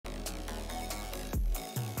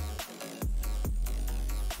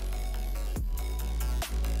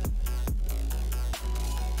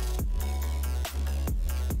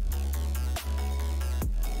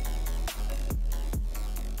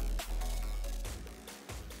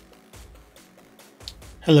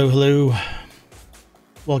Hello, hello.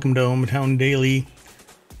 Welcome to Hometown Daily,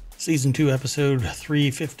 Season 2, Episode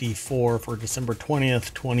 354 for December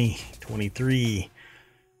 20th, 2023.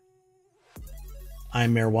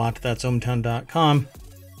 I'm Mayor Watt, that's Hometown.com.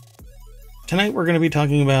 Tonight we're going to be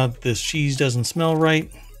talking about This Cheese Doesn't Smell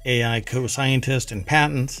Right, AI Co-Scientist and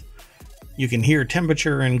Patents. You can hear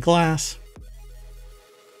temperature in glass.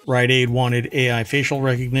 Rite wanted AI facial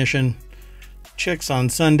recognition. Chicks on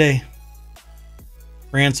Sunday.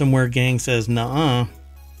 Ransomware gang says nuh-uh.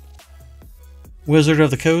 Wizard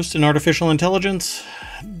of the Coast and artificial intelligence.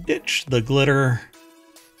 Ditch the glitter.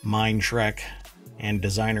 Mind Shrek and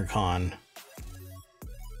Designer Con.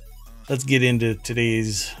 Let's get into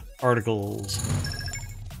today's articles.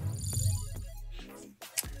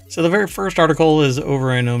 So the very first article is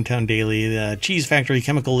over in Hometown Daily. The cheese factory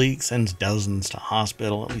chemical leak sends dozens to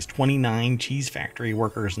hospital. At least 29 cheese factory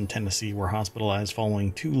workers in Tennessee were hospitalized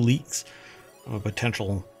following 2 leaks of a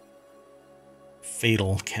potential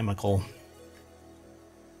fatal chemical.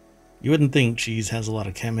 You wouldn't think cheese has a lot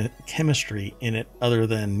of chemistry in it other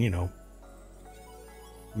than,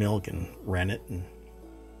 milk and rennet.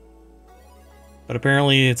 But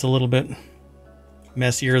apparently it's a little bit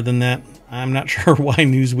messier than that. I'm not sure why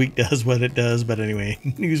Newsweek does what it does, but anyway,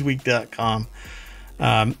 Newsweek.com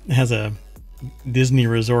has a Disney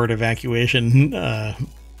resort evacuation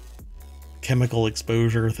chemical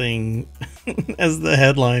exposure thing as the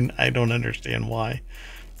headline. I don't understand why.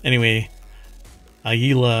 Anyway,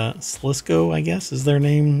 Aguila Slisco, I guess is their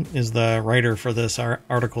name, is the writer for this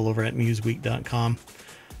article over at Newsweek.com.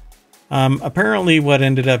 Apparently what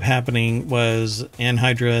ended up happening was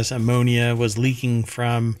anhydrous ammonia was leaking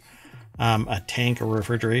from a tank or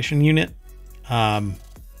refrigeration unit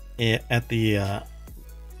at the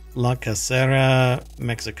La Casera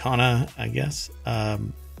Mexicana, I guess,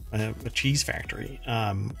 a cheese factory.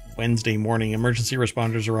 Wednesday morning, emergency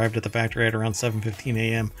responders arrived at the factory at around 7:15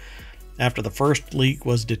 a.m. after the first leak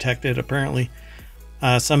was detected. Apparently,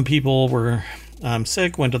 some people were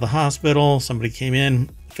sick, went to the hospital, somebody came in,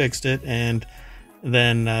 fixed it, and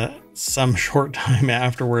then some short time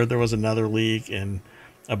afterward, there was another leak and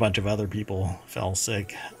a bunch of other people fell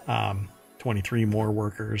sick, 23 more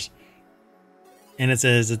workers. And it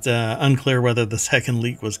says it's unclear whether the second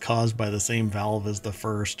leak was caused by the same valve as the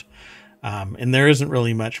first. And there isn't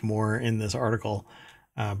really much more in this article,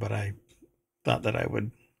 but I thought that I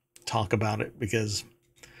would talk about it because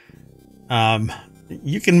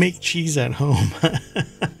you can make cheese at home.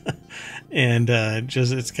 And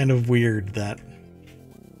it's kind of weird that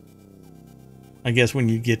I guess when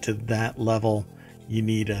you get to that level, you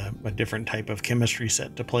need a different type of chemistry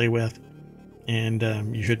set to play with. And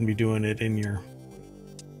you shouldn't be doing it in your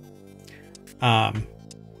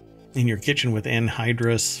kitchen with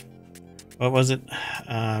anhydrous. What was it?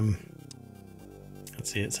 Let's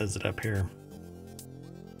see, it says it up here.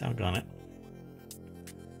 Doggone it.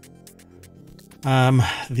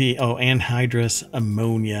 Anhydrous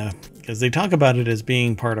ammonia, because they talk about it as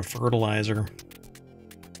being part of fertilizer.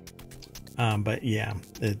 But yeah,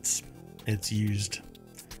 it's used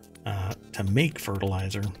to make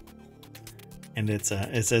fertilizer. And it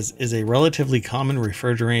says is a relatively common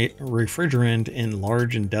refrigerant in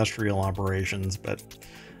large industrial operations, but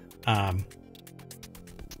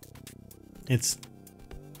it's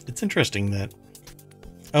interesting that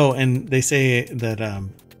and they say that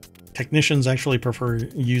technicians actually prefer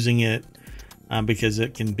using it because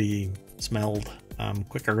it can be smelled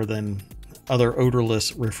quicker than other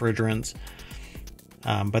odorless refrigerants.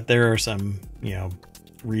 But there are some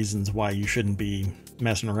reasons why you shouldn't be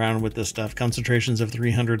messing around with this stuff. Concentrations of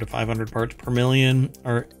 300 to 500 parts per million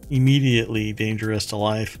are immediately dangerous to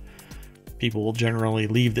life. People will generally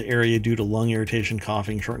leave the area due to lung irritation,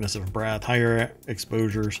 coughing, shortness of breath. Higher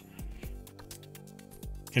exposures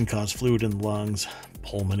can cause fluid in the lungs,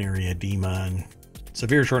 pulmonary edema, and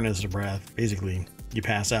severe shortness of breath. Basically, you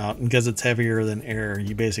pass out, and because it's heavier than air,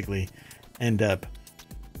 you basically end up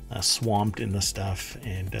swamped in the stuff,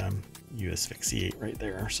 and you asphyxiate right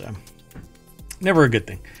there. So never a good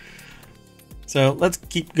thing. So let's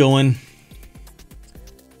keep going.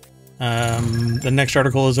 The next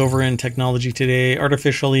article is over in Technology Today.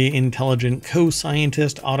 Artificially intelligent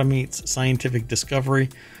co-scientist automates scientific discovery.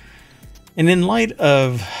 And in light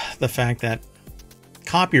of the fact that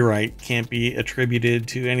copyright can't be attributed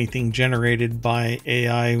to anything generated by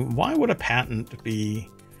AI, why would a patent be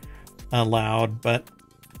allowed? But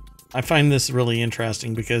I find this really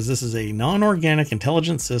interesting because this is a non-organic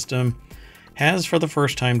intelligent system, has for the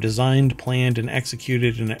first time designed, planned, and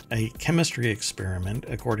executed a chemistry experiment,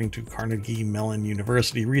 according to Carnegie Mellon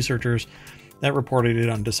University researchers that reported it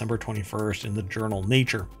on December 21st in the journal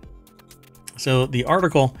Nature. So the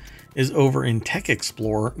article is over in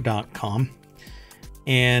techexplore.com,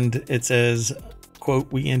 and it says,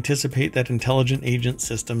 quote, "We anticipate that intelligent agent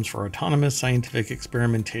systems for autonomous scientific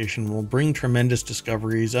experimentation will bring tremendous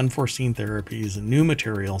discoveries, unforeseen therapies, and new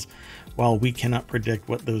materials. While we cannot predict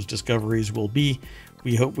what those discoveries will be,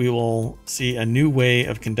 we hope we will see a new way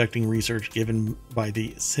of conducting research given by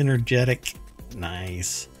the synergetic,"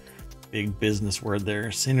 nice, big business word there,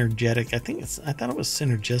 synergetic, I thought it was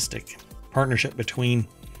synergistic, partnership between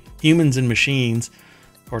humans and machines,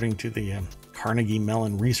 according to the Carnegie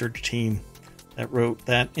Mellon research team that wrote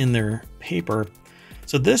that in their paper.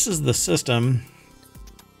 So this is the system.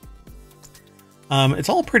 It's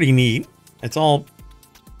all pretty neat. It's all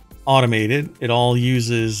automated. It all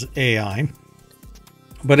uses AI.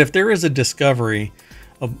 But if there is a discovery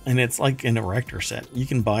of, and it's like an erector set, you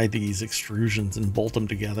can buy these extrusions and bolt them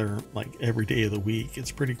together like every day of the week.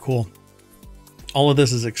 It's pretty cool. All of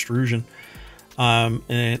this is extrusion.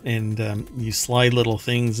 You slide little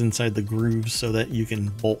things inside the grooves so that you can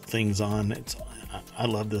bolt things on. I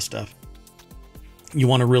love this stuff. You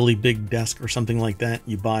want a really big desk or something like that,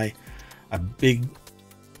 you buy a big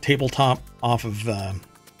tabletop off of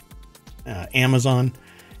Amazon,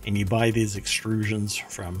 and you buy these extrusions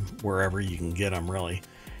from wherever you can get them, really,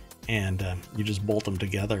 and you just bolt them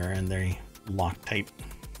together and they lock tight.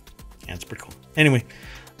 Yeah, it's pretty cool. Anyway,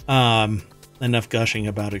 enough gushing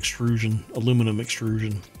about extrusion, aluminum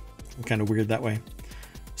extrusion. Kind of weird that way.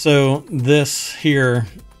 So this here,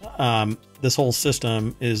 this whole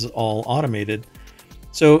system is all automated.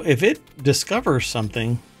 So if it discovers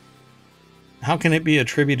something, how can it be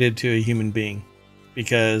attributed to a human being?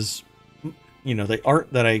 Because, you know, the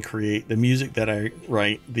art that I create, the music that I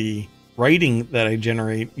write, the writing that I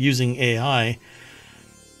generate using AI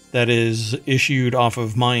that is issued off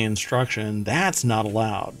of my instruction, that's not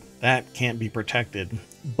allowed. That can't be protected.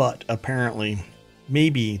 But apparently,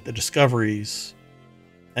 maybe the discoveries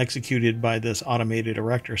executed by this automated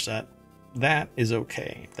erector set, that is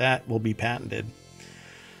okay. That will be patented.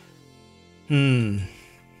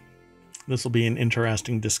 This will be an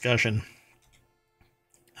interesting discussion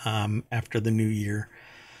after the new year.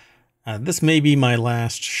 This may be my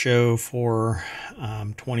last show for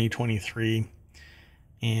 2023,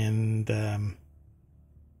 and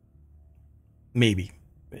maybe.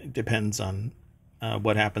 It depends on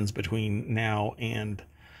what happens between now and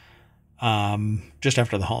just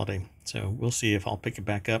after the holiday. So we'll see if I'll pick it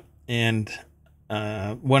back up. And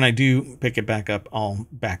when I do pick it back up, I'll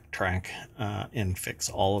backtrack and fix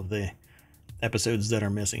all of the episodes that are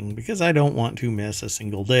missing, because I don't want to miss a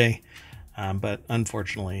single day. But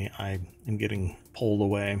unfortunately, I am getting pulled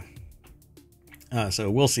away. So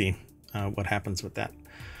we'll see what happens with that.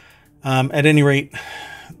 At any rate,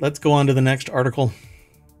 let's go on to the next article.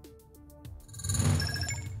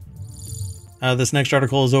 This next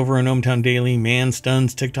article is over in ohmTown Daily. Man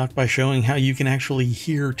stuns TikTok by showing how you can actually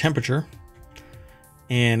hear temperature.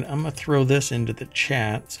 And I'm going to throw this into the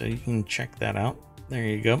chat so you can check that out. There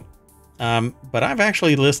you go. But I've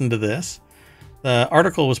actually listened to this. The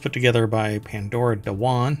article was put together by Pandora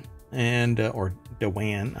Dewan, or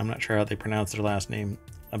Dewan. I'm not sure how they pronounce their last name.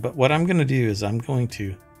 But what I'm going to do is I'm going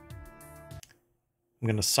to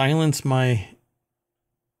silence my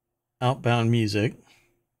outbound music.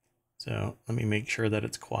 So let me make sure that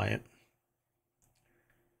it's quiet.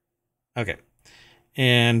 Okay.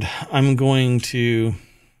 And I'm going to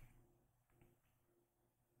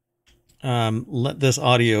let this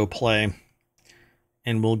audio play,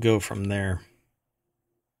 and we'll go from there.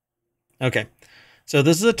 Okay. So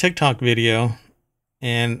this is a TikTok video,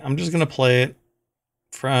 and I'm just going to play it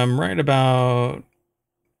from right about,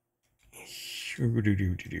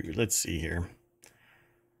 let's see here.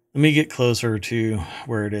 Let me get closer to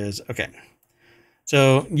where it is. Okay.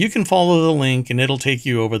 So you can follow the link and it'll take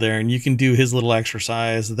you over there, and you can do his little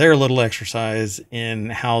exercise, their little exercise in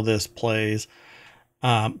how this plays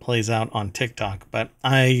out on TikTok. But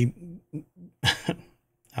I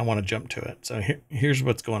want to jump to it. So here's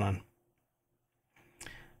what's going on.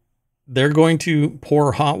 They're going to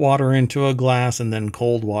pour hot water into a glass and then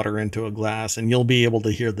cold water into a glass, and you'll be able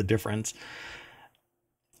to hear the difference.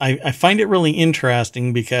 I find it really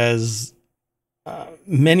interesting because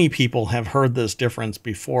many people have heard this difference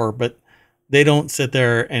before, but they don't sit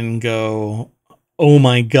there and go, oh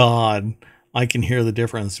my God, I can hear the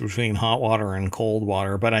difference between hot water and cold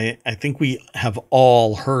water. But I think we have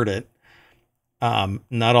all heard it.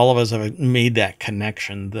 Not all of us have made that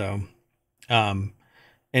connection, though. And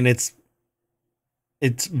it's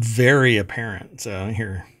very apparent. So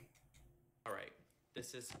here. All right,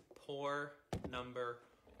 this is pour number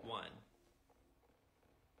 1.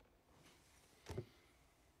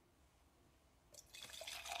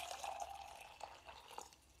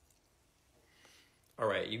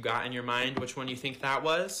 right, you got in your mind which one you think that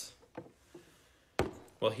was?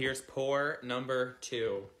 Well, here's pour number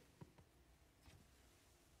 2.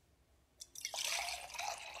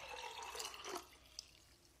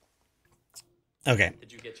 Okay.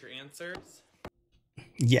 Did you get your answers?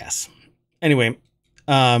 Yes. Anyway,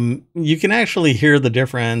 you can actually hear the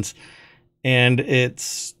difference, and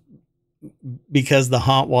it's because the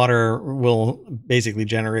hot water will basically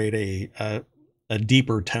generate a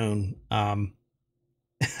deeper tone.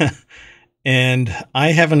 And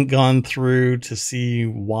I haven't gone through to see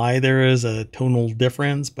why there is a tonal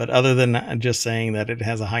difference, but other than just saying that it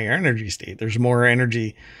has a higher energy state, there's more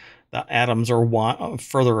energy. The atoms are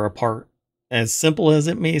further apart. As simple as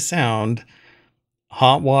it may sound,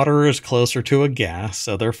 hot water is closer to a gas,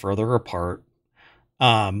 so they're further apart.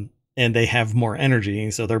 And they have more energy,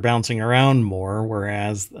 so they're bouncing around more,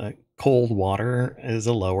 whereas cold water is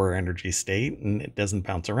a lower energy state and it doesn't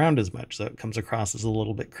bounce around as much, so it comes across as a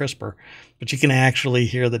little bit crisper. But you can actually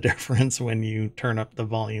hear the difference when you turn up the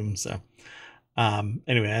volume. So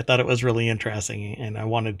anyway, I thought it was really interesting and I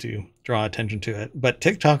wanted to draw attention to it. But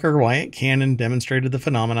TikToker Wyatt Cannon demonstrated the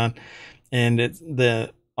phenomenon, and it's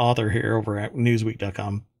the author here over at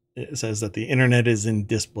newsweek.com. It says that the internet is in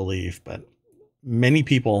disbelief, but many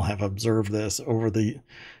people have observed this over the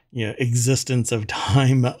existence of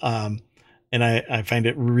time. And I find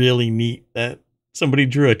it really neat that somebody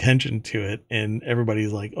drew attention to it and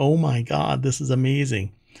everybody's like, oh my God, this is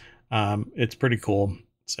amazing. It's pretty cool.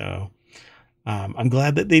 So I'm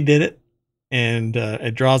glad that they did it. And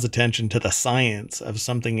it draws attention to the science of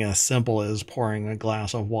something as simple as pouring a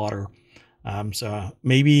glass of water. So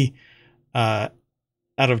maybe out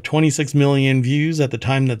of 26 million views at the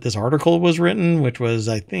time that this article was written, which was,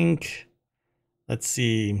 I think, let's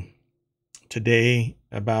see, today,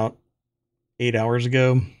 about 8 hours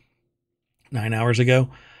ago, 9 hours ago.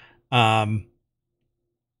 Yeah,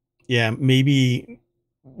 maybe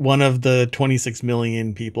one of the 26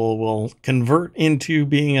 million people will convert into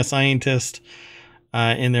being a scientist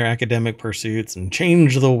in their academic pursuits and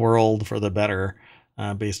change the world for the better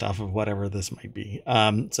based off of whatever this might be.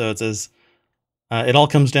 So it says, it all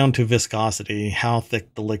comes down to viscosity, how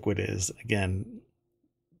thick the liquid is. Again,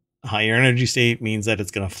 higher energy state means that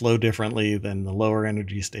it's going to flow differently than the lower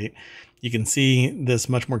energy state. You can see this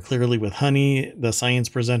much more clearly with honey. The science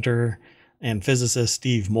presenter and physicist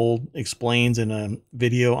Steve Mould explains in a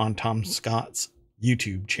video on Tom Scott's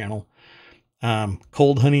YouTube channel.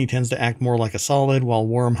 Cold honey tends to act more like a solid, while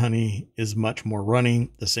warm honey is much more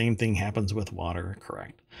runny. The same thing happens with water,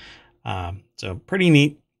 correct? So pretty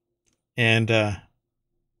neat. And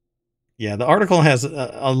yeah, the article has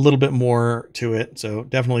a little bit more to it, so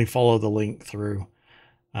definitely follow the link through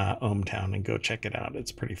ohmTown and go check it out.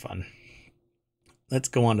 It's pretty fun. Let's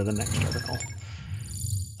go on to the next article.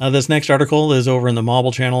 This next article is over in the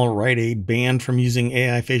Mobile channel. Rite banned from using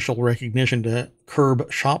AI facial recognition to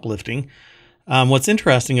curb shoplifting. What's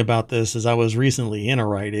interesting about this is I was recently in a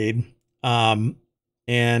Rite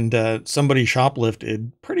and somebody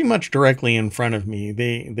shoplifted pretty much directly in front of me.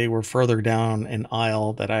 They were further down an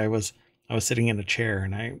aisle that I was sitting in a chair,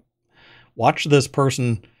 and I watched this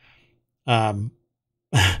person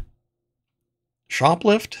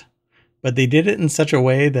shoplift, but they did it in such a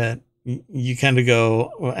way that you kind of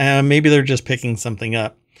go, maybe they're just picking something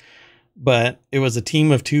up. But it was a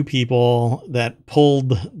team of 2 people that pulled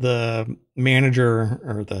the manager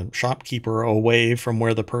or the shopkeeper away from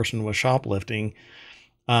where the person was shoplifting.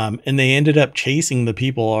 And they ended up chasing the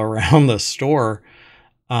people around the store.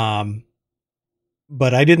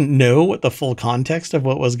 But I didn't know what the full context of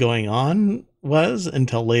what was going on was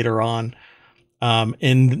until later on.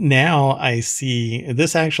 And now I see,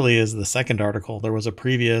 this actually is the second article. There was a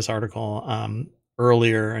previous article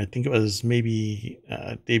earlier, I think it was maybe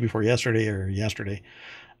day before yesterday or yesterday,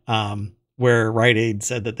 where Rite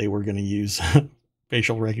said that they were going to use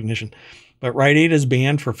facial recognition. But Rite is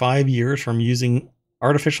banned for 5 years from using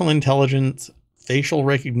artificial intelligence facial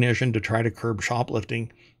recognition to try to curb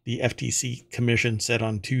shoplifting, the FTC Commission said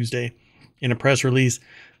on Tuesday. In a press release,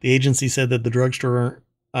 the agency said that the drugstore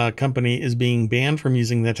company is being banned from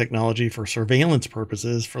using the technology for surveillance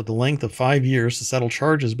purposes for the length of 5 years to settle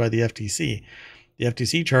charges by the FTC. The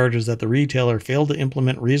FTC charges that the retailer failed to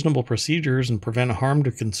implement reasonable procedures and prevent harm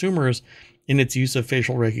to consumers in its use of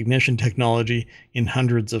facial recognition technology in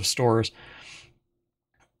hundreds of stores.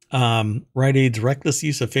 Rite reckless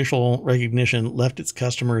use of facial recognition left its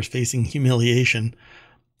customers facing humiliation.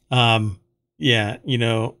 Yeah,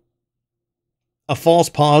 a false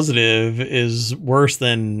positive is worse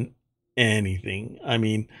than anything. I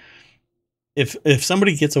mean, if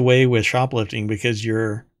somebody gets away with shoplifting because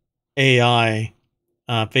your AI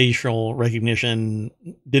facial recognition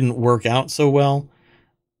didn't work out so well,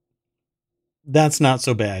 that's not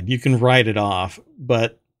so bad. You can write it off.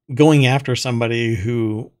 But going after somebody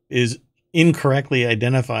who is incorrectly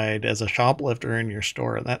identified as a shoplifter in your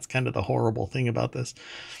store, that's kind of the horrible thing about this.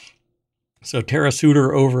 So Tara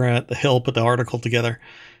Suter over at The Hill put the article together,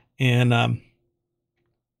 and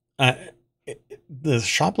the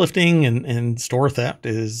shoplifting and store theft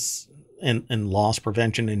is and loss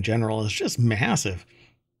prevention in general is just massive.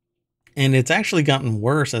 And it's actually gotten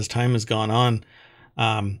worse as time has gone on.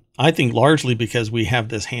 I think largely because we have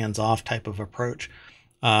this hands-off type of approach.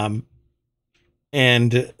 And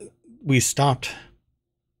we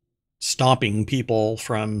stopping people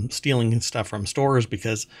from stealing stuff from stores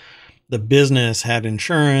because the business had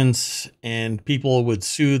insurance and people would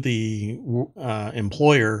sue the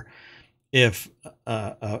employer if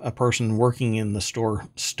a person working in the store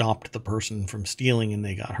stopped the person from stealing and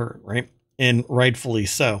they got hurt, right? And rightfully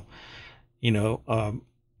so.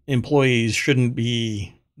 Employees shouldn't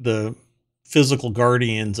be the physical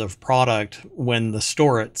guardians of product when the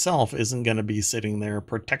store itself isn't going to be sitting there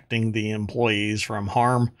protecting the employees from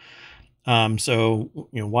harm. So,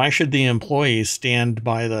 why should the employees stand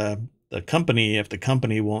by the company if the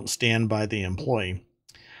company won't stand by the employee?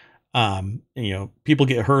 People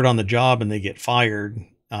get hurt on the job and they get fired.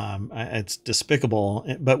 It's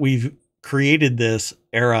despicable, but we've created this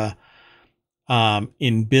era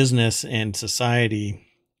in business and society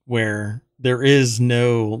where there is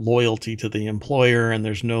no loyalty to the employer and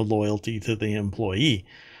there's no loyalty to the employee.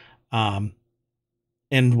 And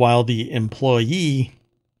while the employee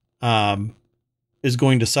is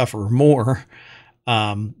going to suffer more,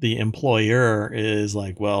 the employer is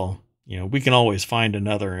like, well, we can always find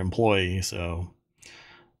another employee. So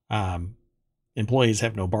employees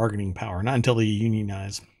have no bargaining power, not until they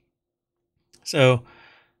unionize. So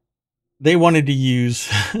they wanted to use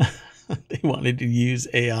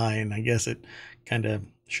AI, and I guess it kind of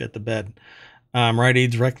shit the bed. Rite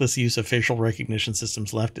Aid's reckless use of facial recognition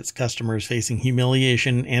systems left its customers facing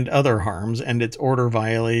humiliation and other harms, and its order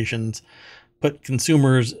violations put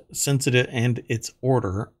consumers sensitive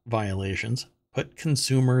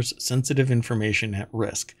information at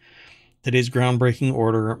risk. Today's groundbreaking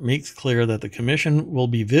order makes clear that the Commission will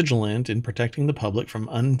be vigilant in protecting the public from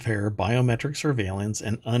unfair biometric surveillance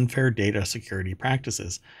and unfair data security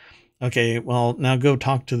practices. Okay, well, now go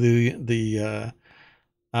talk to the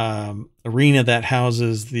arena that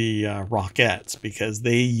houses the Rockettes, because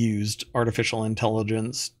they used artificial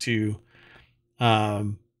intelligence to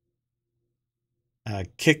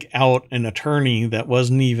kick out an attorney that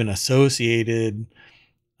wasn't even associated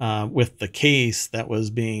with the case that was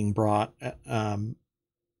being brought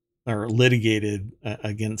or litigated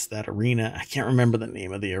against that arena. I can't remember the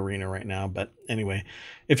name of the arena right now, but anyway,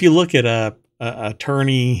 if you look at a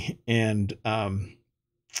attorney and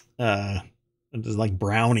it's like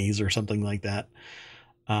brownies or something like that,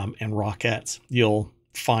 and Rockettes, you'll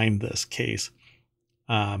find this case.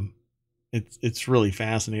 It's really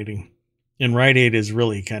fascinating, and Rite Aid is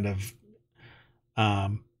really kind of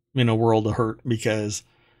in a world of hurt because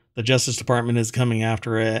the Justice Department is coming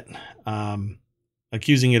after it,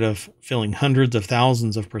 accusing it of filling hundreds of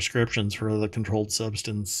thousands of prescriptions for the controlled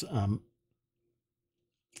substance.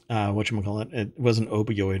 Whatchamacallit, it was an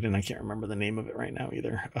opioid, and I can't remember the name of it right now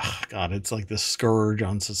either. Oh, God, it's like this scourge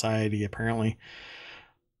on society, apparently.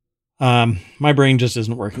 My brain just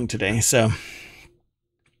isn't working today. So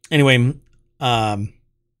anyway,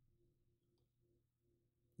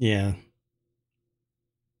 yeah.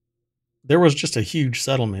 There was just a huge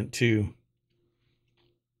settlement too,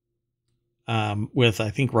 with I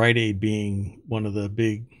think Rite Aid being one of the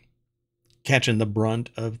big catching the brunt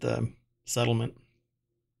of the settlement.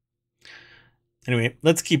 Anyway,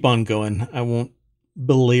 let's keep on going. I won't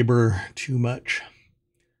belabor too much,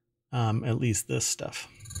 at least this stuff.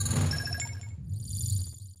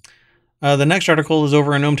 The next article is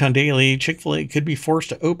over in ohmTown Daily. Chick-fil-A could be forced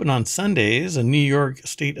to open on Sundays. A New York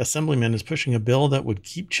state assemblyman is pushing a bill that would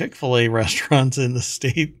keep Chick-fil-A restaurants in the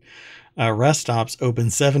state rest stops open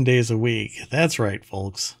 7 days a week. That's right,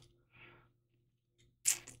 folks.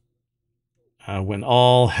 When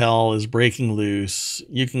all hell is breaking loose,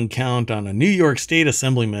 you can count on a New York state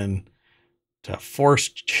assemblyman to force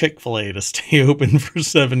Chick-fil-A to stay open for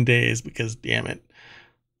 7 days because, damn it,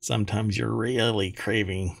 sometimes you're really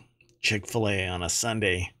craving Chick-fil-A on a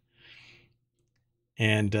Sunday.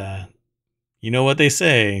 And you know what they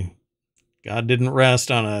say, God didn't rest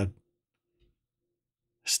on a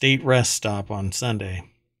state rest stop on Sunday.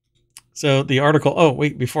 So the article, oh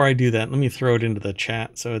wait, before I do that, let me throw it into the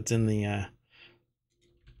chat so it's in the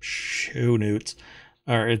show notes.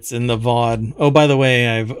 or it's in the VOD. Oh, by the way,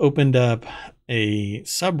 I've opened up a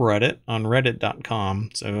subreddit on reddit.com,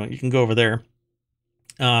 so you can go over there.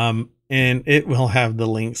 And it will have the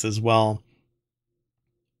links as well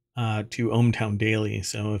to ohmTown Daily.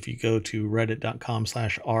 So if you go to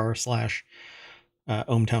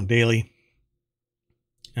reddit.com/r/ohmTown Daily,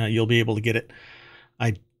 you'll be able to get it.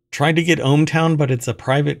 I tried to get ohmTown, but it's a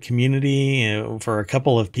private community for a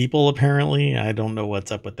couple of people, apparently. I don't know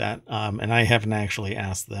what's up with that. And I haven't actually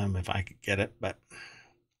asked them if I could get it, but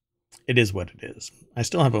it is what it is. I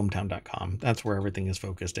still have ohmtown.com. That's where everything is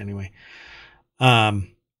focused anyway. But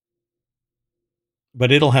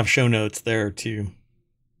it'll have show notes there too.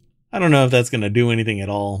 I don't know if that's going to do anything at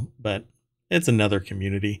all, but it's another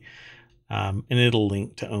community. And it'll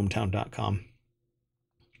link to ohmtown.com.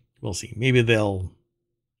 We'll see. Maybe they'll,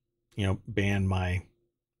 ban my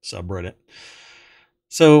subreddit.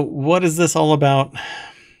 So what is this all about?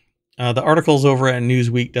 The article's over at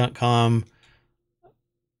newsweek.com.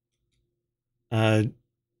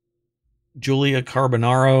 Julia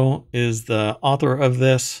Carbonaro is the author of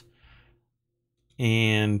this.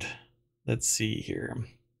 And let's see here.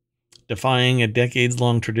 Defying a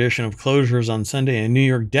decades-long tradition of closures on Sunday, a New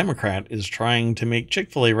York Democrat is trying to make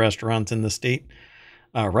Chick-fil-A restaurants in the state,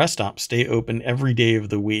 rest stops, stay open every day of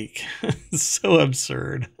the week. So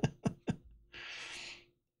absurd.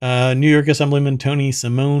 New York Assemblyman Tony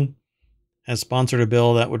Simone has sponsored a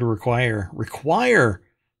bill that would require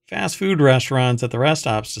fast food restaurants at the rest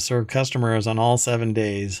stops to serve customers on all 7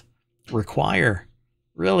 days. Require?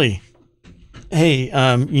 Really? Hey,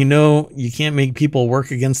 you can't make people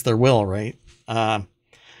work against their will, right?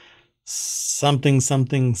 Something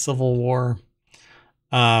Civil War.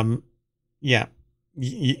 Yeah,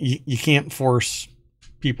 you can't force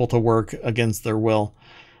people to work against their will.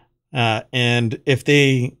 And if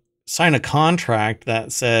they sign a contract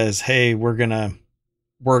that says, hey, we're going to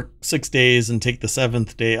work 6 days and take the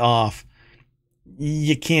 7th day off,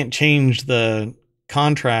 you can't change the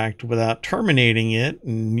contract without terminating it,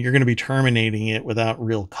 and you're going to be terminating it without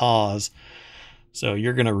real cause. So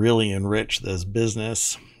you're going to really enrich this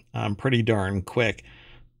business pretty darn quick.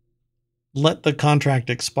 Let the contract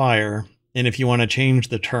expire, and if you want to change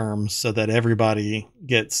the terms so that everybody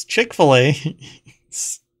gets Chick-fil-A,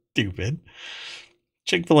 stupid,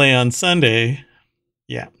 Chick-fil-A on Sunday,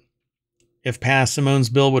 yeah. If passed, Simone's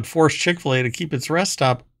bill would force Chick-fil-A to keep its rest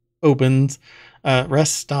stop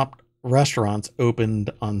restaurants opened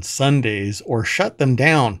on Sundays or shut them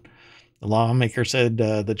down. The lawmaker said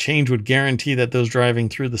the change would guarantee that those driving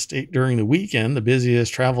through the state during the weekend, the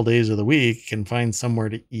busiest travel days of the week, can find somewhere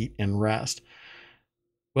to eat and rest.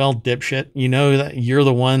 Well, dipshit, you know that you're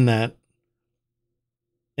the one that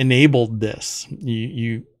enabled this.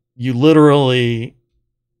 You literally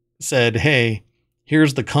said, hey,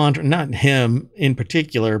 here's the contract. Not him in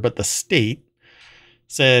particular, but the state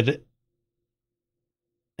said,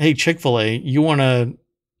 hey, Chick-fil-A, you want to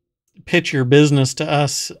pitch your business to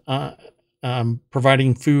us,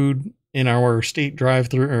 providing food in our state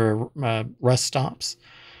drive-through or rest stops?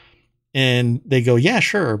 And they go, yeah,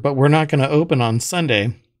 sure, but we're not going to open on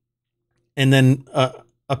Sunday. And then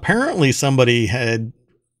apparently somebody had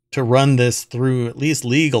to run this through at least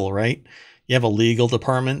legal, right? You have a legal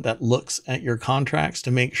department that looks at your contracts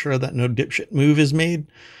to make sure that no dipshit move is made.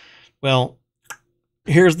 Well,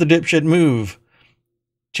 here's the dipshit move.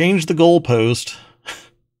 Change the goalpost.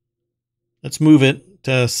 Let's move it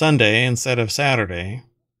to Sunday instead of Saturday.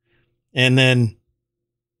 And then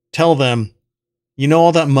tell them, you know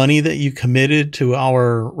all that money that you committed to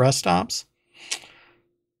our rest stops?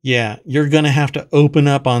 Yeah, you're going to have to open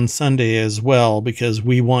up on Sunday as well, because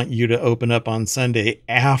we want you to open up on Sunday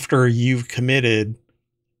after you've committed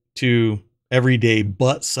to every day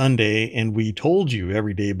but Sunday, and we told you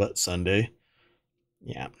every day but Sunday.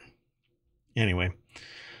 Yeah. Anyway.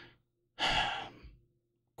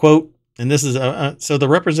 Quote, and this is so the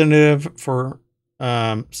representative for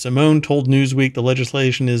Simone told Newsweek the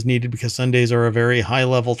legislation is needed because Sundays are a very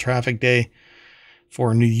high-level traffic day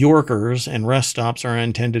for New Yorkers, and rest stops are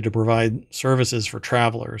intended to provide services for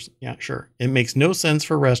travelers. Yeah, sure. It makes no sense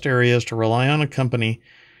for rest areas to rely on a company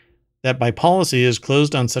that by policy is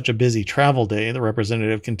closed on such a busy travel day, the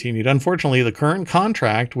representative continued. Unfortunately, the current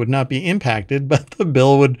contract would not be impacted, but the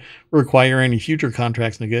bill would require any future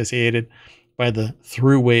contracts negotiated by the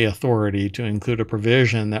Thruway Authority to include a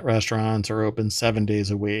provision that restaurants are open 7 days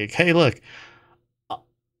a week. Hey, look,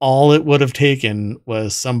 all it would have taken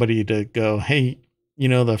was somebody to go, hey, the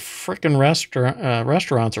frickin'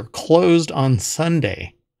 restaurants are closed on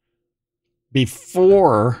Sunday,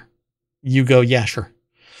 before you go, yeah, sure.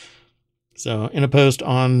 So in a post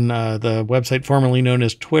on the website formerly known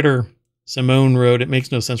as Twitter, Simone wrote, it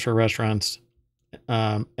makes no sense for restaurants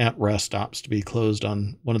at rest stops to be closed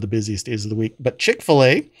on one of the busiest days of the week. But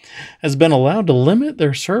Chick-fil-A has been allowed to limit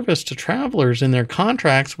their service to travelers in their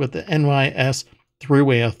contracts with the NYS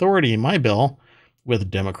Thruway Authority. My bill,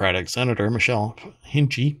 with Democratic Senator Michelle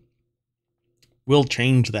Hinchy, will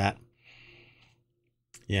change that.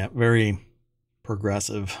 Yeah, very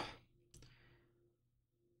progressive.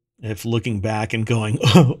 If looking back and going,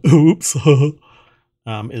 oh, oops,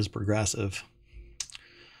 is progressive.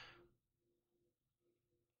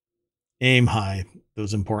 Aim high,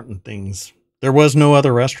 those important things. There was no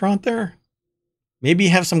other restaurant there? Maybe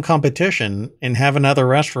have some competition and have another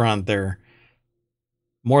restaurant there.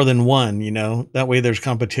 More than one, you know? That way there's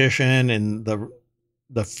competition and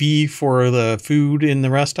the fee for the food in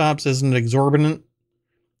the rest stops isn't exorbitant.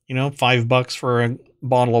 You know, $5 for a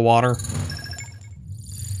bottle of water.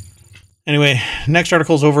 Anyway, next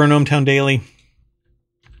article is over in ohmTown Daily.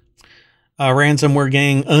 Ransomware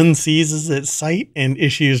gang unseizes its site and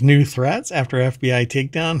issues new threats after FBI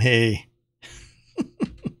takedown. Hey,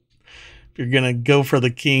 if you're going to go for the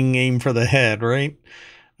king, aim for the head, right?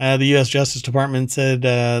 The U.S. Justice Department said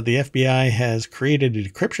the FBI has created a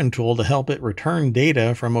decryption tool to help it return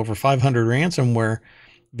data from over 500 ransomware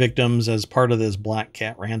victims as part of this Black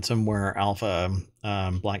Cat ransomware alpha,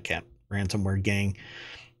 Black Cat ransomware gang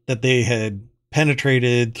that they had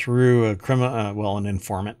penetrated through an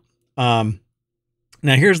informant. Now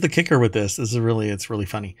here's the kicker with this. It's really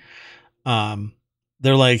funny.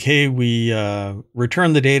 They're like, hey, we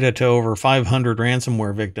returned the data to over 500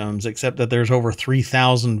 ransomware victims, except that there's over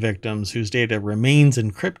 3,000 victims whose data remains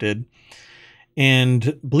encrypted. And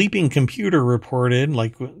Bleeping Computer reported,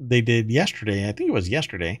 like they did yesterday, I think it was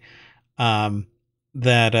yesterday,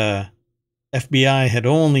 that FBI had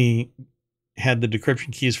only had the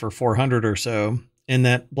decryption keys for 400 or so, and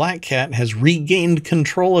that Black Cat has regained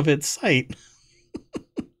control of its site.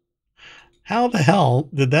 How the hell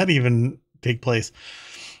did that even take place?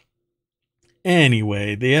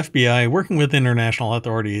 Anyway, the FBI, working with international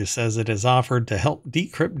authorities, says it has offered to help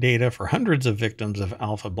decrypt data for hundreds of victims of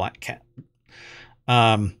Alpha Black Cat.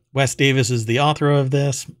 Wes Davis is the author of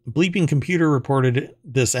this. Bleeping Computer reported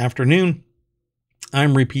this afternoon.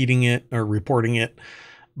 I'm reporting it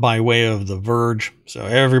by way of The Verge. So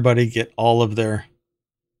everybody get all of their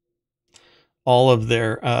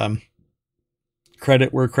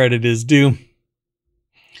credit where credit is due.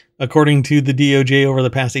 According to the DOJ, over the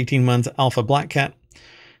past 18 months, Alpha Black Cat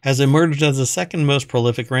has emerged as the second most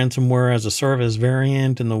prolific ransomware as a service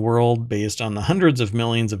variant in the world, based on the hundreds of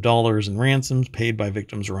millions of dollars in ransoms paid by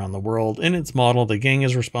victims around the world. In its model, the gang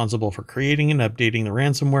is responsible for creating and updating the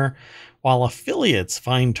ransomware, while affiliates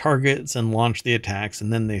find targets and launch the attacks,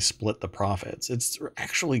 and then they split the profits. It's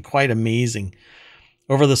actually quite amazing.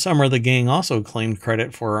 Over the summer, the gang also claimed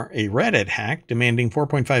credit for a Reddit hack, demanding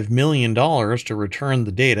 $4.5 million to return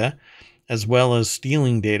the data, as well as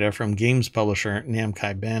stealing data from games publisher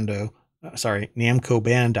Namco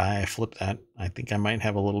Bandai. I flipped that. I think I might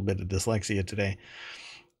have a little bit of dyslexia today.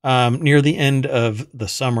 Near the end of the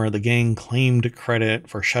summer, the gang claimed credit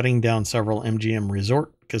for shutting down several MGM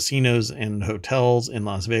resort casinos and hotels in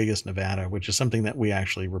Las Vegas, Nevada, which is something that we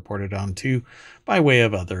actually reported on too, by way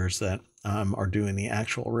of others that are doing the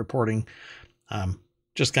actual reporting.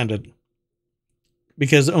 Just kind of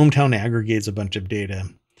because ohmTown aggregates a bunch of data.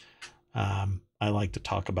 I like to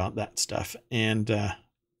talk about that stuff. And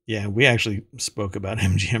yeah, we actually spoke about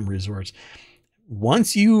MGM resorts.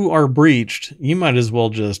 Once you are breached, you might as well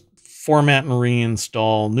just format and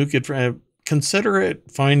reinstall, nuke it. Consider it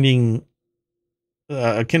finding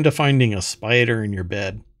akin to finding a spider in your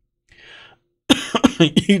bed.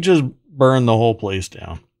 You just burn the whole place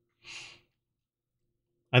down.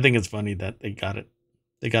 I think it's funny that they got it.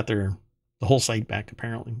 They got the whole site back,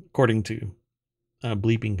 apparently, according to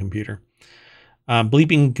Bleeping Computer.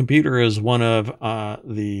 Bleeping Computer is one of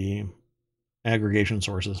the aggregation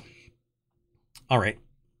sources. All right,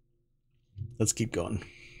 let's keep going.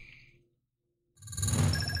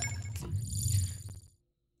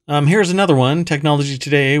 Here's another one. Technology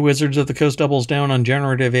Today. Wizards of the Coast doubles down on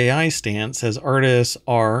generative AI stance as artists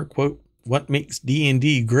are, quote, what makes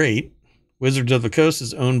D&D great. Wizards of the Coast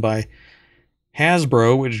is owned by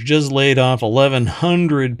Hasbro, which just laid off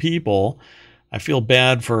 1,100 people. I feel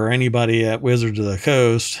bad for anybody at Wizards of the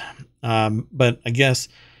Coast, but I guess,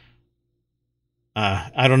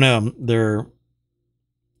 I don't know.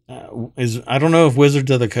 I don't know if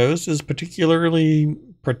Wizards of the Coast is particularly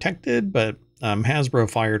protected, but Hasbro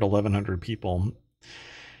fired 1,100 people.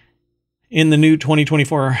 In the new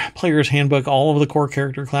 2024 Player's Handbook, all of the core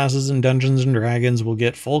character classes in Dungeons & Dragons will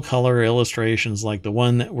get full-color illustrations like the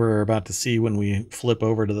one that we're about to see when we flip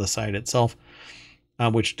over to the site itself,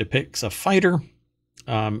 which depicts a fighter.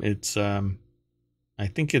 I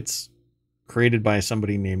think it's created by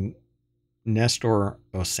somebody named Nestor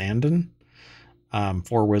Osandon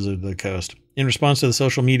for Wizards of the Coast. In response to the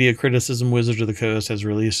social media criticism, Wizards of the Coast has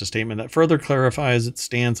released a statement that further clarifies its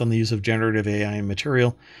stance on the use of generative AI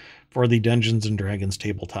material for the Dungeons & Dragons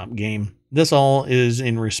tabletop game. This all is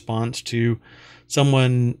in response to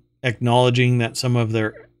someone acknowledging that some of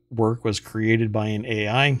their work was created by an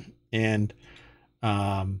AI, and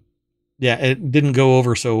it didn't go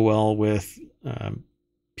over so well with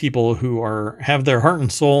people who have their heart and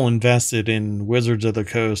soul invested in Wizards of the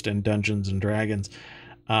Coast and Dungeons & Dragons.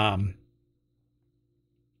 I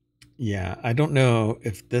don't know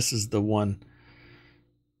if this is the one.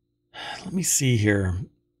 Let me see here.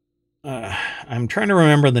 I'm trying to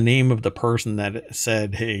remember the name of the person that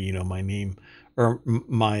said, hey, my name or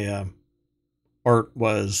my art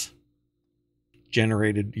was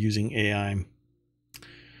generated using AI.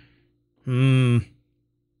 I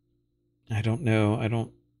don't know. I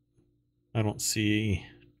don't see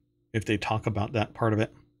if they talk about that part of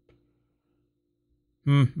it.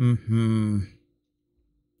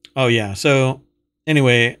 Oh yeah. So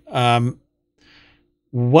anyway,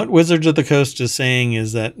 what Wizards of the Coast is saying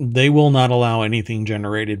is that they will not allow anything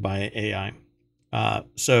generated by AI.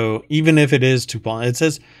 So even if it is it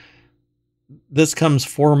says this comes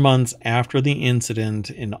 4 months after the incident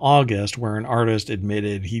in August where an artist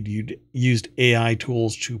admitted he'd used AI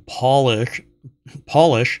tools to polish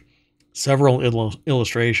several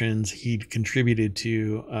illustrations he'd contributed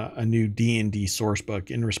to a new D&D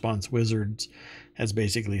sourcebook. In response, Wizards has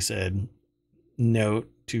basically said no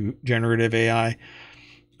to generative AI.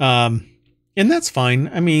 And that's fine.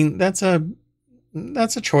 I mean, that's a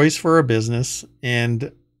choice for a business,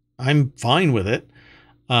 and I'm fine with it.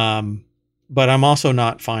 But I'm also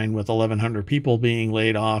not fine with 1,100 people being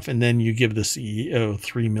laid off, and then you give the CEO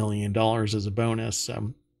 $3 million as a bonus.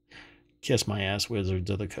 Kiss my ass, Wizards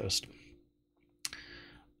of the Coast.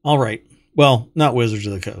 All right. Well, not Wizards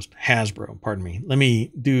of the Coast. Hasbro, pardon me. Let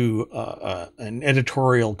me do an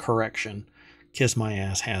editorial correction. Kiss my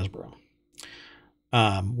ass, Hasbro.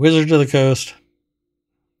 Wizards of the Coast.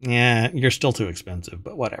 Yeah, you're still too expensive,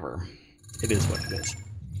 but whatever. It is what it is.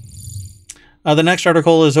 The next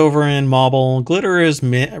article is over in Mobile. Glitter is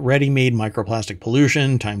ready-made microplastic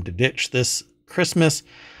pollution. Time to ditch this Christmas.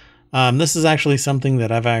 This is actually something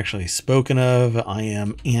that I've actually spoken of. I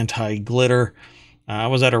am anti-glitter. I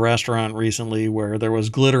was at a restaurant recently where there was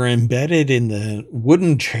glitter embedded in the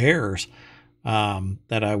wooden chairs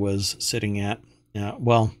that I was sitting at.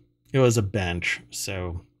 Well, it was a bench.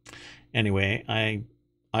 So anyway, I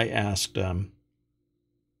asked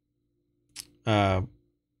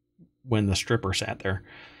when the stripper sat there,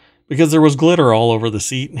 because there was glitter all over the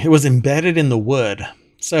seat. It was embedded in the wood.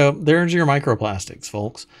 So there's your microplastics,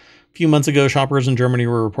 folks. A few months ago, shoppers in Germany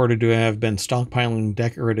were reported to have been stockpiling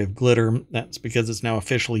decorative glitter. That's because it's now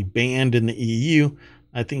officially banned in the EU.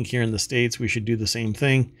 I think here in the States, we should do the same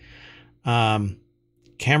thing.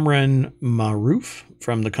 Cameron Maroof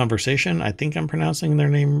from The Conversation. I think I'm pronouncing their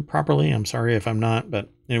name properly. I'm sorry if I'm not. But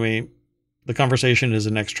anyway, The Conversation is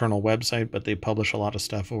an external website, but they publish a lot of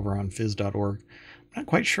stuff over on phys.org. I'm not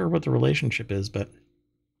quite sure what the relationship is, but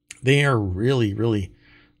they are really, really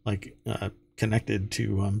connected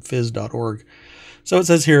to phys.org. So it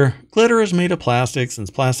says here, glitter is made of plastic.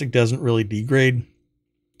 Since plastic doesn't really degrade,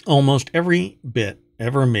 almost every bit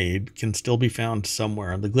ever made can still be found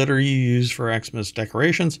somewhere. The glitter you use for Xmas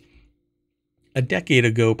decorations a decade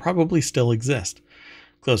ago probably still exists.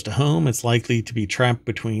 Close to home, it's likely to be trapped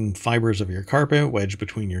between fibers of your carpet, wedged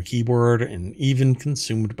between your keyboard, and even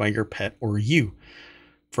consumed by your pet or you.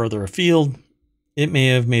 Further afield, it may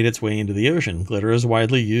have made its way into the ocean. Glitter is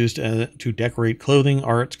widely used to decorate clothing,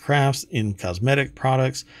 arts, crafts, in cosmetic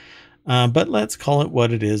products. But let's call it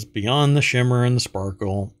what it is. Beyond the shimmer and the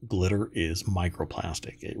sparkle, glitter is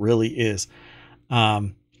microplastic. It really is.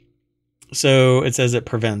 So it says it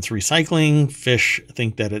prevents recycling. Fish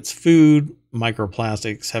think that it's food.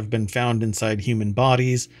 Microplastics have been found inside human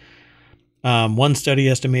bodies. One study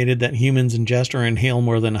estimated that humans ingest or inhale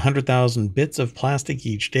more than 100,000 bits of plastic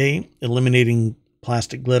each day. Eliminating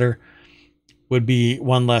plastic glitter would be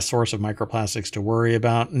one less source of microplastics to worry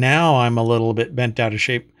about. Now I'm a little bit bent out of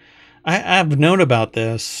shape. I've known about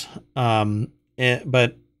this,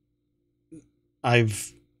 but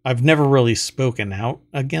I've never really spoken out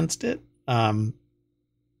against it, other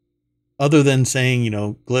than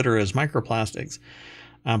saying, glitter is microplastics.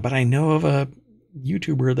 But I know of a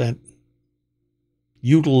YouTuber that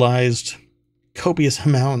utilized copious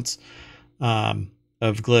amounts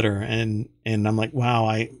of glitter, and I'm like,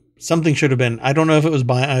 wow, something should have been. I don't know if it was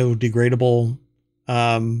biodegradable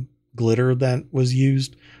glitter that was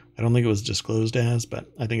used. I don't think it was disclosed as, but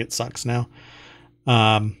I think it sucks now.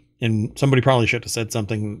 And somebody probably should have said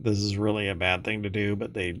something. This is really a bad thing to do,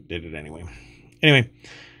 but they did it anyway. Anyway,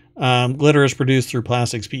 glitter is produced through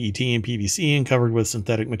plastics, PET, and PVC, and covered with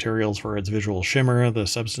synthetic materials for its visual shimmer. The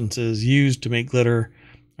substances used to make glitter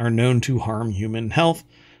are known to harm human health.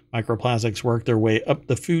 Microplastics work their way up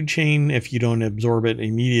the food chain. If you don't absorb it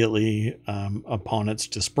immediately upon its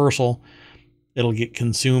dispersal, it'll get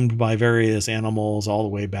consumed by various animals all the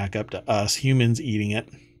way back up to us, humans, eating it.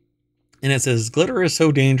 And it says, glitter is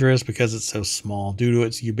so dangerous because it's so small. Due to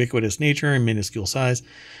its ubiquitous nature and minuscule size,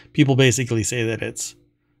 people basically say that it's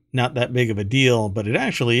not that big of a deal, but it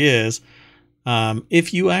actually is.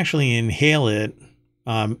 If you actually inhale it,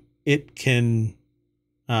 it can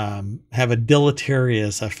have a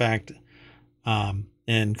deleterious effect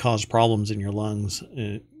and cause problems in your lungs.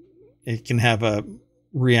 It can have a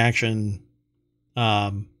reaction,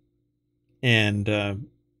 and it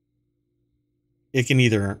can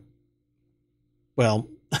either, well,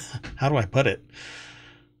 how do I put it?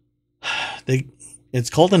 It's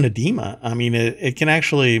called an edema. I mean, it can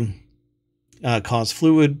actually cause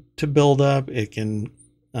fluid to build up. It can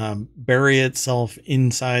bury itself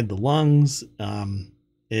inside the lungs.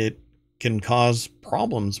 It can cause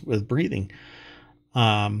problems with breathing.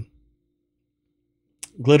 Glitter's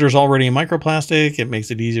already a microplastic. It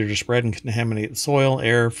makes it easier to spread and contaminate the soil,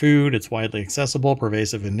 air, food. It's widely accessible,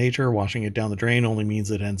 pervasive in nature. Washing it down the drain only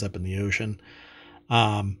means it ends up in the ocean.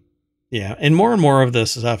 Yeah, and more of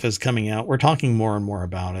this stuff is coming out. We're talking more and more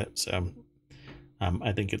about it. So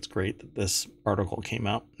I think it's great that this article came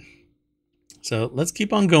out. So let's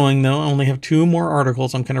keep on going, though. I only have 2 more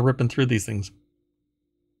articles. I'm kind of ripping through these things.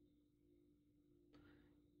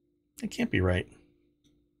 It can't be right.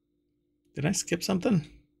 Did I skip something?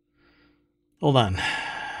 Hold on.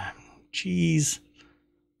 Cheese.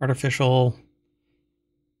 Artificial.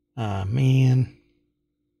 Man.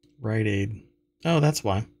 Rite Aid. Oh, that's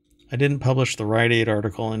why. I didn't publish the Rite Aid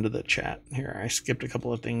article into the chat. Here, I skipped a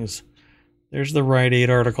couple of things. There's the Rite Aid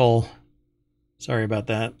article. Sorry about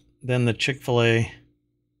that. Then the Chick-fil-A.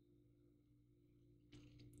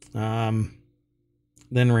 Then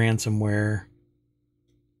ransomware.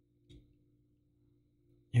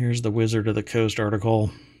 Here's the Wizard of the Coast article.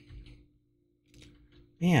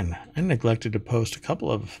 Man, I neglected to post a couple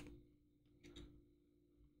of...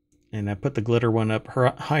 And I put the glitter one up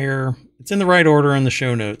higher. It's in the right order in the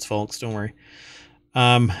show notes, folks. Don't worry.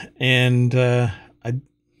 I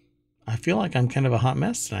feel like I'm kind of a hot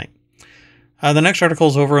mess tonight. The next article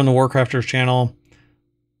is over on the Warcrafters channel.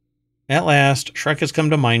 At last, Shrek has come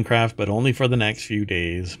to Minecraft, but only for the next few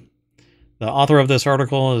days. The author of this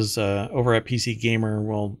article is over at PC Gamer.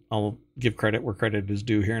 Well, I'll give credit where credit is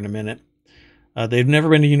due here in a minute. They've never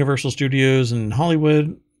been to Universal Studios in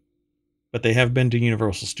Hollywood, but they have been to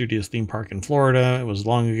Universal Studios theme park in Florida. It was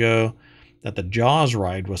long ago that the Jaws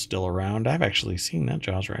ride was still around. I've actually seen that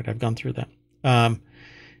Jaws ride. I've gone through that.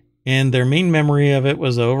 And their main memory of it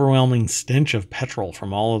was the overwhelming stench of petrol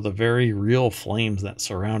from all of the very real flames that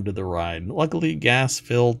surrounded the ride. Luckily,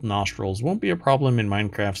 gas-filled nostrils won't be a problem in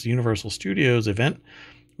Minecraft's Universal Studios event,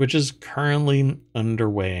 which is currently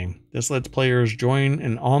underway. This lets players join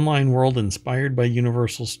an online world inspired by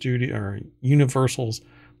Universal's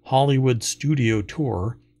Hollywood Studio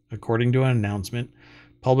Tour, according to an announcement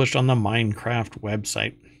published on the Minecraft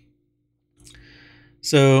website.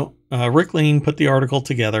 So, Rick Lane put the article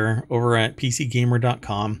together over at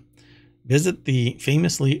PCGamer.com. Visit the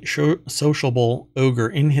famously sociable ogre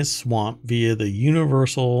in his swamp via the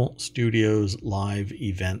Universal Studios live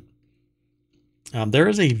event. There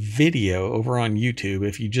is a video over on YouTube.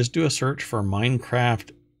 If you just do a search for Minecraft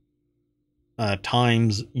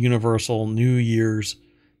times Universal New Year's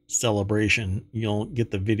celebration, you'll get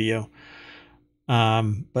the video.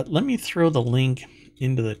 But let me throw the link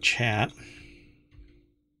into the chat.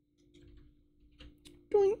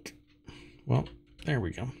 Doink. Well, there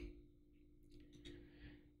we go.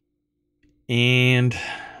 And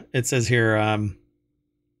it says here,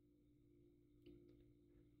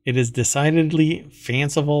 it is decidedly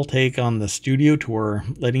fanciful take on the studio tour,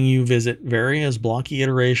 letting you visit various blocky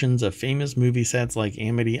iterations of famous movie sets like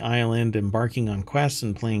Amity Island, embarking on quests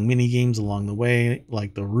and playing mini games along the way,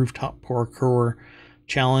 like the Rooftop Parkour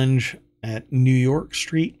Challenge at New York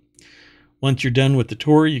Street. Once you're done with the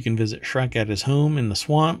tour, you can visit Shrek at his home in the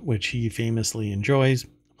swamp, which he famously enjoys.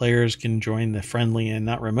 Players can join the friendly and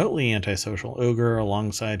not remotely antisocial ogre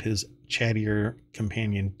alongside his chattier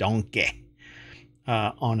companion Donkey.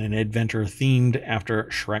 on an adventure themed after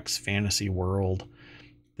Shrek's fantasy world.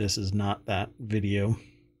 This is not that video.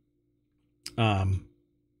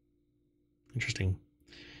 Interesting.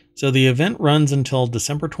 So the event runs until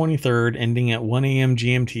December 23rd, ending at 1 a.m.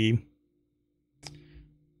 GMT.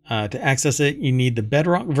 To access it, you need the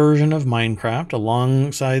Bedrock version of Minecraft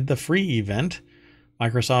alongside the free event.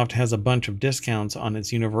 Microsoft has a bunch of discounts on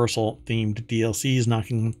its Universal-themed DLCs,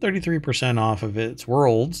 knocking 33% off of its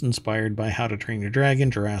worlds, inspired by How to Train Your Dragon,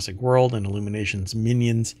 Jurassic World, and Illumination's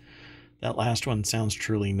Minions. That last one sounds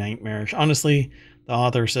truly nightmarish. Honestly, the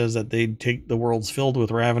author says that they'd take the worlds filled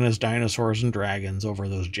with ravenous dinosaurs and dragons over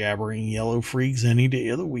those jabbering yellow freaks any day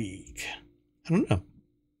of the week. I don't know.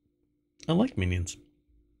 I like Minions.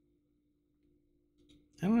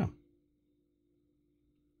 I don't know.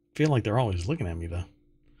 Feel like they're always looking at me, though.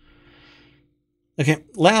 Okay,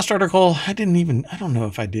 last article. I don't know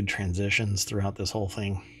if I did transitions throughout this whole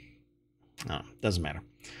thing. No, doesn't matter.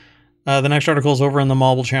 The next article is over in the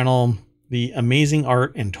mobile channel. The amazing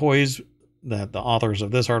art and toys that the authors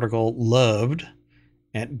of this article loved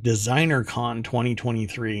at DesignerCon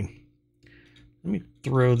 2023. Let me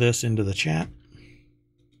throw this into the chat.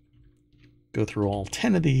 Go through all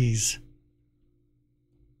 10 of these.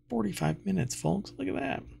 45 minutes, folks. Look at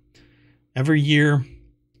that. Every year,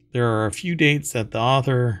 there are a few dates that the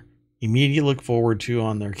author immediately look forward to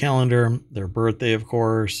on their calendar. Their birthday, of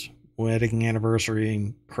course, wedding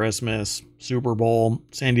anniversary, Christmas, Super Bowl,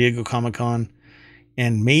 San Diego Comic-Con,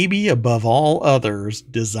 and maybe above all others,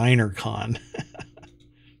 DesignerCon.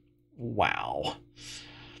 Wow.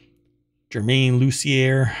 Germaine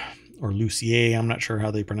Lucier, or Lucier, I'm not sure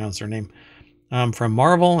how they pronounce their name. From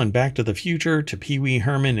Marvel and Back to the Future to Pee Wee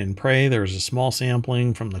Herman and Prey, there's a small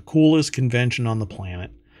sampling from the coolest convention on the planet.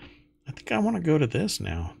 I think I want to go to this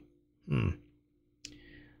now.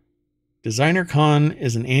 DesignerCon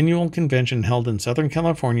is an annual convention held in Southern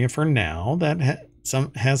California for now that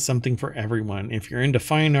has something for everyone. If you're into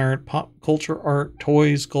fine art, pop culture art,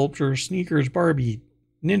 toys, sculpture, sneakers, Barbie,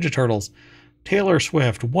 Ninja Turtles, Taylor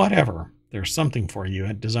Swift, whatever, there's something for you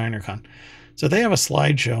at DesignerCon. So they have a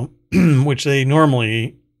slideshow, which they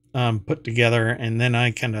normally put together, and then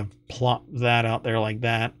I kind of plot that out there like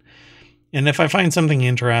that. And if I find something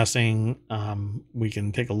interesting, we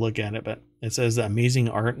can take a look at it. But it says amazing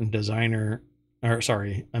art and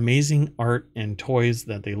amazing art and toys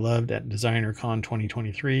that they loved at DesignerCon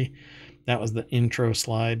 2023. That was the intro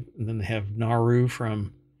slide. And then they have Naru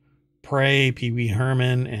from Prey, Pee Wee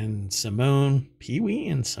Herman, and Simone. Pee Wee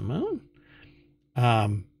and Simone?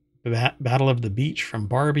 Battle of the Beach from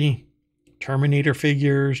Barbie, Terminator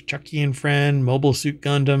figures, Chucky and Friend, Mobile Suit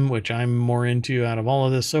Gundam, which I'm more into out of all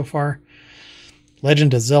of this so far,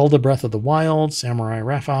 Legend of Zelda Breath of the Wild, Samurai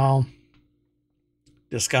Raphael,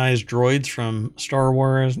 disguised droids from Star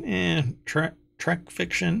Wars, Trek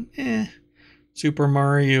fiction, Super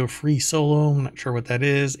Mario Free Solo, I'm not sure what that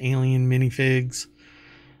is, Alien minifigs,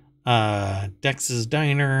 Dex's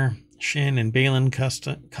Diner, Shin and Balin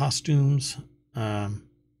costumes,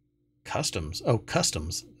 customs,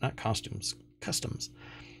 not costumes, customs,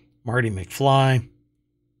 Marty McFly,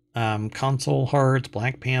 console hearts,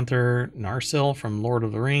 Black Panther, Narsil from Lord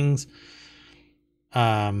of the Rings,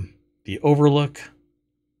 the Overlook,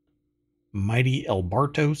 Mighty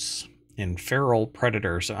Elbartos, and Feral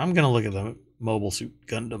Predator. So I'm going to look at the Mobile Suit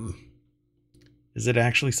Gundam. Is it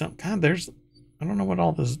actually something? God, I don't know what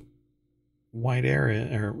all this white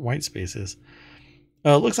area or white space is.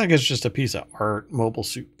 It looks like it's just a piece of art. Mobile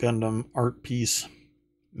Suit Gundam art piece.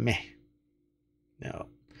 Meh. No.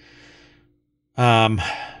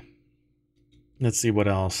 Let's see what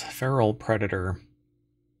else. Feral Predator.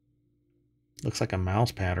 Looks like a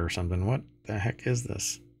mouse pad or something. What the heck is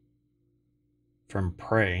this? From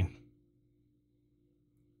Prey.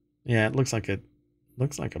 Yeah, it looks like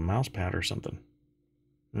a mouse pad or something.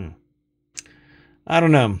 I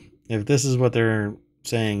don't know if this is what they're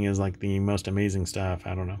saying is like the most amazing stuff.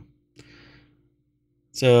 I don't know.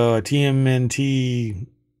 So a TMNT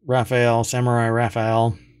Raphael, Samurai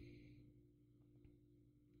Raphael.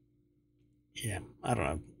 Yeah, I don't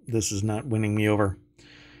know. This is not winning me over.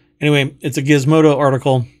 Anyway, it's a Gizmodo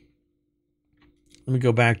article. Let me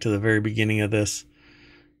go back to the very beginning of this.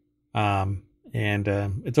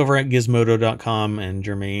 It's over at gizmodo.com, and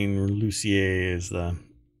Germaine Lucier is the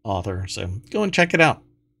author. So go and check it out.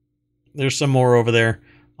 There's some more over there.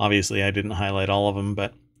 Obviously, I didn't highlight all of them,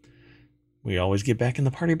 but we always get back in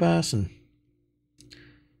the party bus and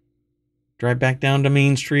drive back down to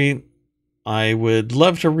Main Street. I would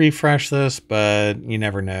love to refresh this, but you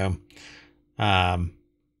never know. I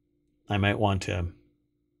might want to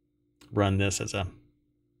run this as a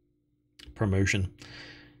promotion.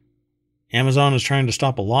 Amazon is trying to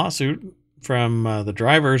stop a lawsuit from the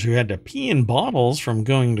drivers who had to pee in bottles from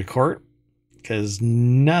going to court, because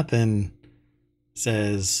nothing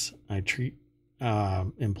says I treat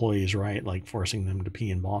employees right like forcing them to pee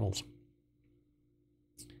in bottles.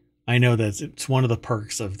 I know that it's one of the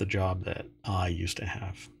perks of the job that I used to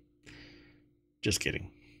have. Just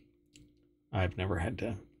kidding. I've never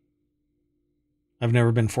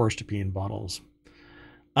been forced to pee in bottles.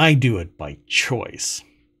 I do it by choice.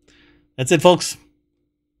 That's it, folks.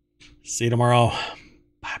 See you tomorrow.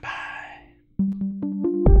 Bye-bye.